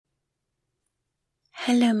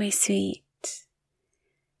Hello, my sweet.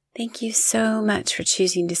 Thank you so much for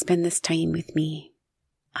choosing to spend this time with me.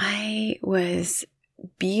 I was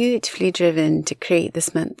beautifully driven to create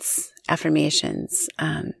this month's affirmations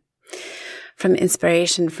from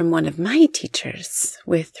inspiration from one of my teachers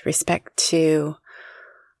with respect to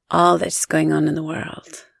all that's going on in the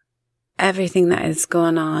world. Everything that is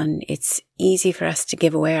going on, it's easy for us to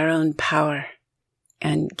give away our own power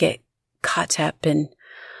and get caught up in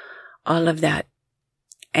all of that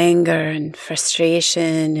anger and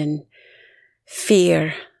frustration and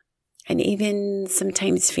fear, and even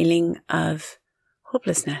sometimes feeling of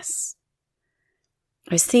hopelessness.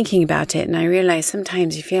 I was thinking about it and I realized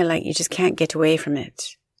sometimes you feel like you just can't get away from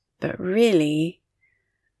it. But really,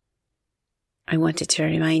 I wanted to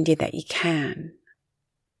remind you that you can.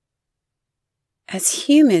 As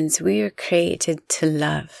humans, we were created to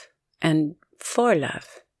love and for love.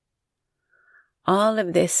 All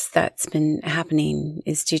of this that's been happening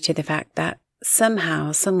is due to the fact that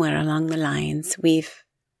somehow, somewhere along the lines, we've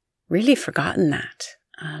really forgotten that.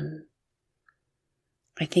 I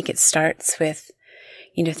think it starts with,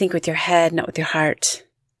 think with your head, not with your heart.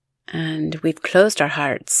 And we've closed our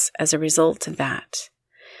hearts as a result of that.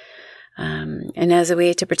 And as a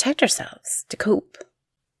way to protect ourselves, to cope.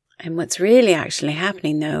 And what's really actually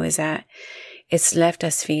happening, though, is that it's left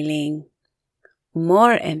us feeling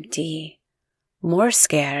more empty, more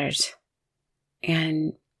scared,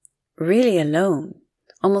 and really alone,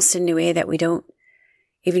 almost in a way that we don't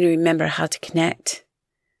even remember how to connect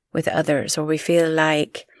with others, or we feel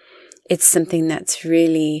like it's something that's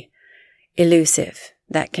really elusive,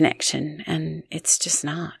 that connection, and it's just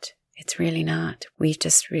not. It's really not. We've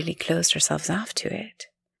just really closed ourselves off to it.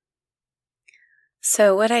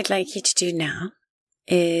 So what I'd like you to do now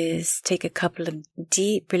is take a couple of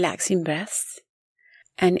deep, relaxing breaths,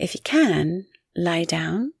 and if you can, lie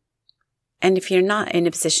down. And if you're not in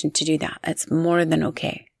a position to do that, that's more than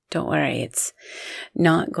okay. Don't worry, it's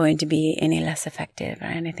not going to be any less effective or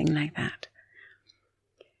anything like that.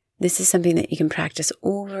 This is something that you can practice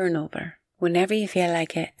over and over, whenever you feel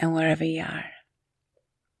like it and wherever you are.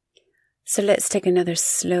 So let's take another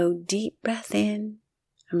slow, deep breath in,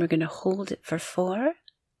 and we're going to hold it for 4.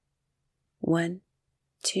 1,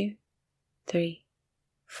 2, 3,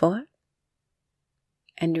 4.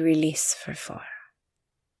 And release for 4.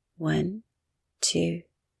 1, 2,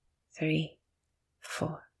 3,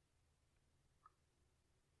 4.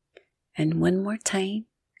 And one more time,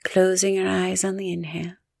 closing your eyes on the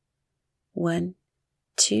inhale. 1,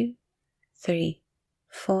 2, 3,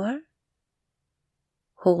 4.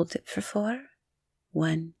 Hold it for 4.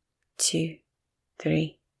 1, 2,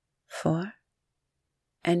 3, 4.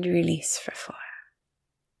 And release for 4.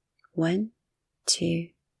 1, 2,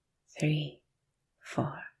 3,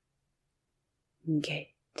 4. Good.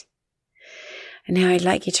 And now I'd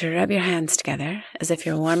like you to rub your hands together as if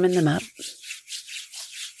you're warming them up.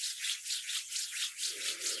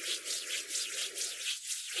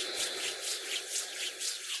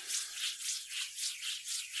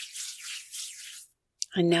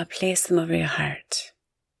 And now place them over your heart.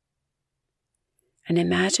 And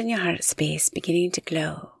imagine your heart space beginning to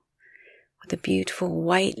glow with a beautiful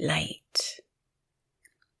white light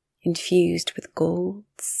infused with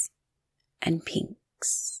golds and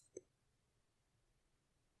pinks.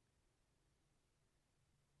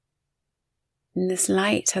 And this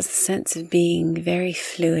light has a sense of being very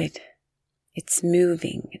fluid. It's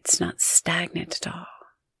moving. It's not stagnant at all.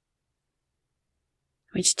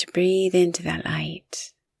 I want you to breathe into that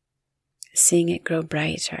light, seeing it grow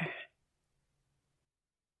brighter.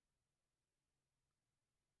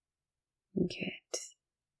 Good.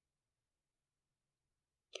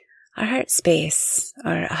 Our heart space,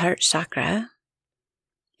 or heart chakra,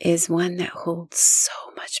 is one that holds so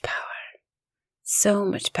much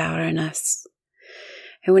power in us.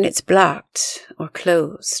 And when it's blocked or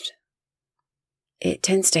closed, it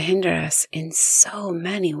tends to hinder us in so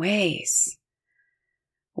many ways.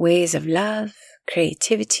 Ways of love,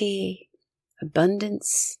 creativity,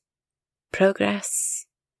 abundance, progress,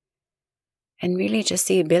 and really just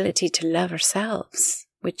the ability to love ourselves,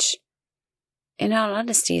 which, in all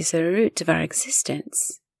honesty, is the root of our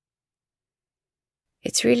existence.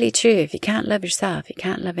 It's really true. If you can't love yourself, you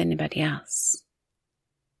can't love anybody else.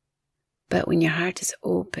 But when your heart is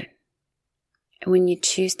open, and when you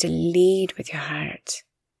choose to lead with your heart,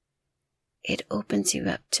 it opens you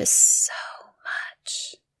up to so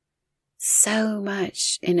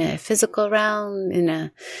much in a physical realm, in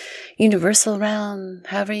a universal realm,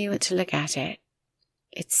 however you want to look at it.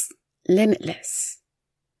 It's limitless.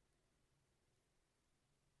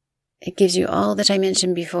 It gives you all that I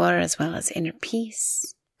mentioned before, as well as inner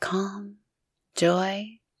peace, calm,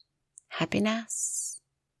 joy, happiness.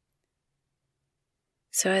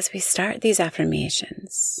 So as we start these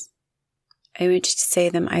affirmations, I want you to say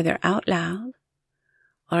them either out loud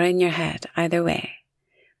or in your head, either way.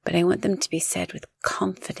 But I want them to be said with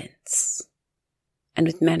confidence and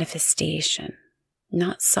with manifestation,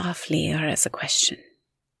 not softly or as a question.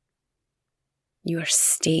 You are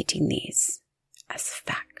stating these as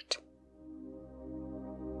fact.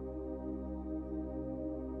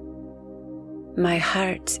 My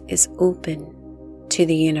heart is open to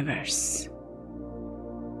the universe.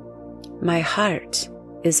 My heart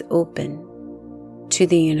is open to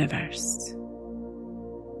the universe.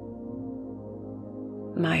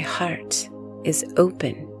 My heart is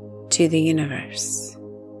open to the universe.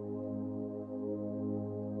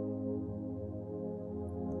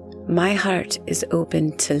 My heart is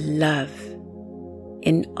open to love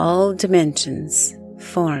in all dimensions,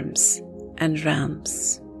 forms, and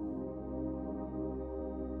realms.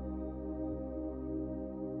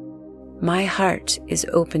 My heart is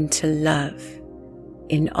open to love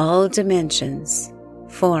in all dimensions,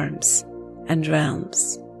 forms, and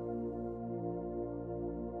realms.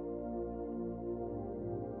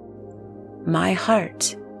 My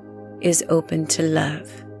heart is open to love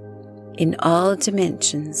in all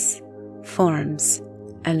dimensions, forms,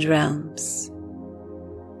 and realms.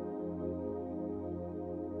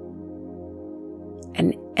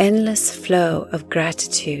 An endless flow of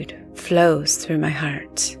gratitude flows through my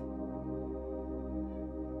heart.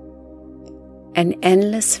 An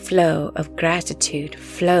endless flow of gratitude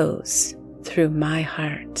flows through my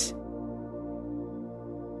heart.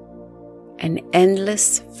 An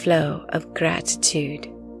endless flow of gratitude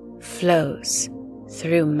flows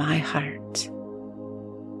through my heart.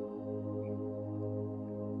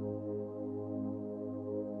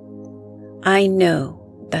 I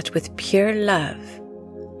know that with pure love,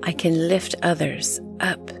 I can lift others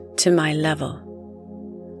up to my level,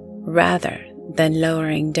 rather than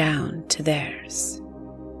lowering down to theirs.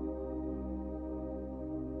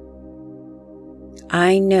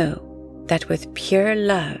 I know that with pure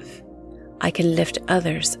love, I can lift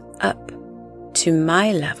others up to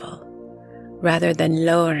my level rather than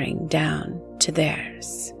lowering down to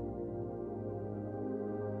theirs.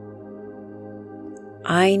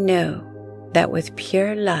 I know that with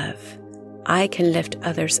pure love, I can lift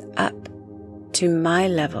others up to my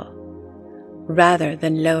level rather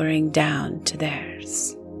than lowering down to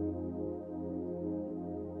theirs.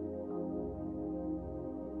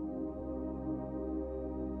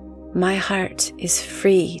 My heart is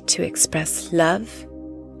free to express love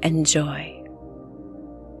and joy.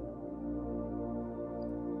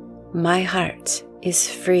 My heart is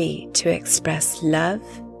free to express love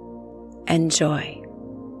and joy.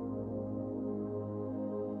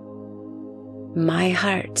 My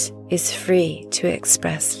heart is free to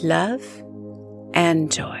express love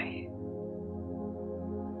and joy.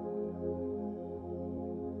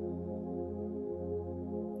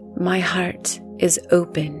 My heart is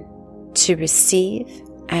open to receive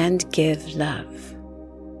and give love.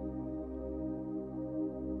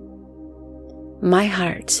 My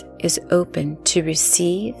heart is open to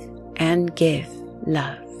receive and give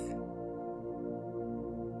love.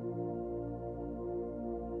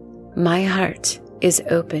 My heart is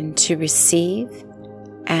open to receive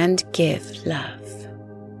and give love.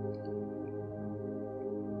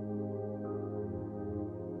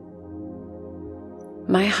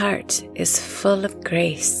 My heart is full of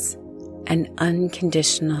grace and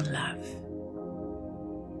unconditional love.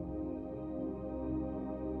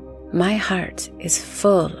 My heart is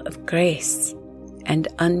full of grace and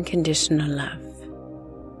unconditional love.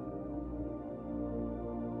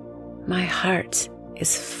 My heart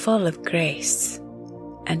is full of grace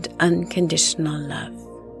and unconditional love.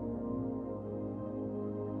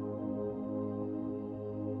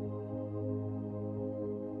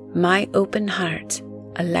 My open heart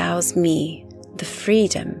allows me the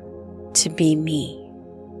freedom to be me.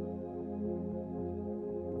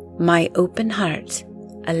 My open heart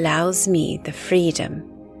allows me the freedom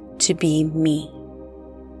to be me.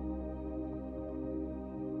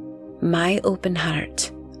 My open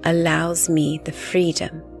heart allows me the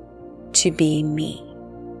freedom to be me.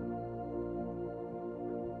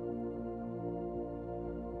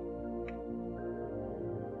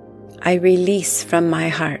 I release from my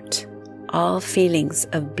heart all feelings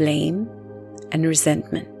of blame and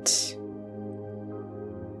resentment.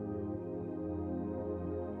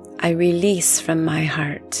 I release from my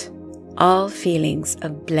heart all feelings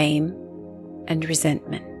of blame and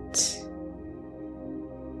resentment.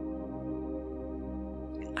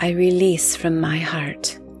 I release from my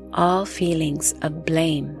heart all feelings of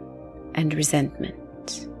blame and resentment.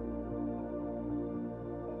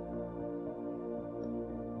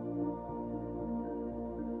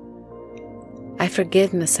 I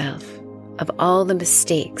forgive myself of all the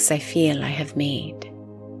mistakes I feel I have made.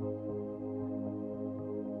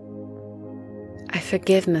 I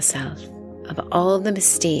forgive myself of all the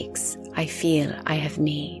mistakes I feel I have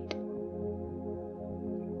made.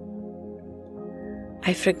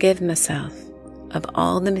 I forgive myself of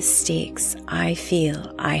all the mistakes I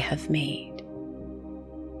feel I have made.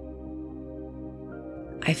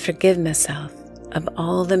 I forgive myself of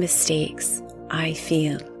all the mistakes I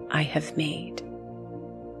feel I have made.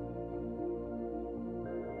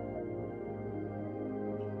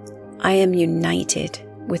 I am united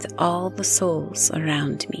with all the souls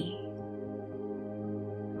around me.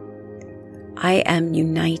 I am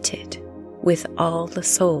united with all the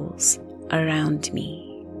souls around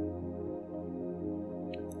me.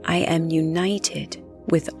 I am united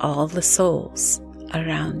with all the souls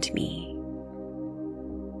around me.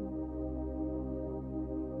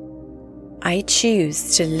 I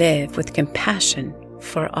choose to live with compassion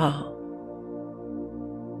for all.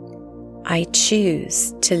 I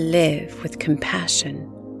choose to live with compassion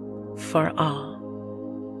for all.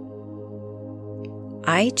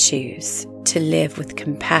 I choose to live with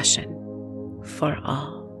compassion for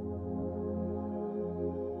all.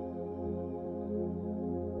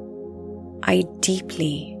 I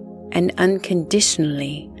deeply and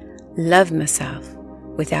unconditionally love myself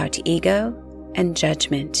without ego and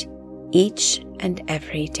judgment each and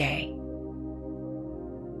every day.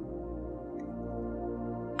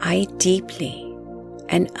 I deeply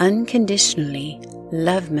and unconditionally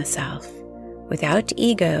love myself without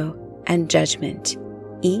ego and judgment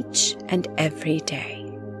each and every day.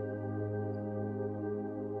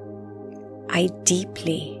 I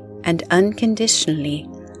deeply and unconditionally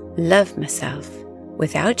love myself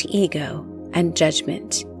without ego and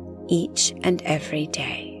judgment each and every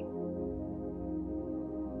day.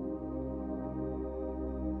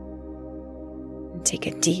 And take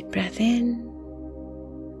a deep breath in.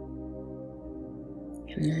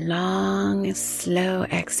 And long, slow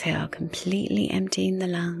exhale, completely emptying the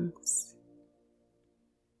lungs.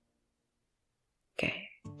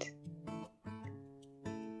 Good.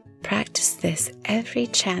 Practice this every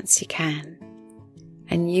chance you can,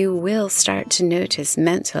 and you will start to notice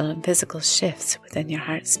mental and physical shifts within your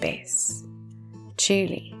heart space.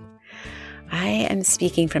 Truly, I am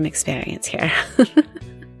speaking from experience here.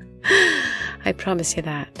 I promise you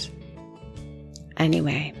that.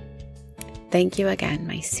 Anyway, thank you again,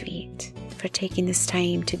 my sweet, for taking this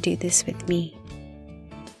time to do this with me.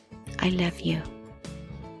 I love you.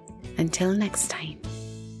 Until next time.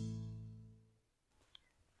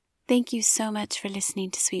 Thank you so much for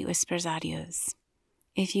listening to Sweet Whispers Audios.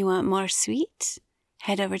 If you want more sweet,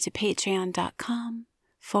 head over to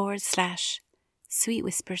patreon.com/Sweet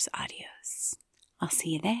Whispers Audios. I'll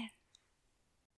see you there.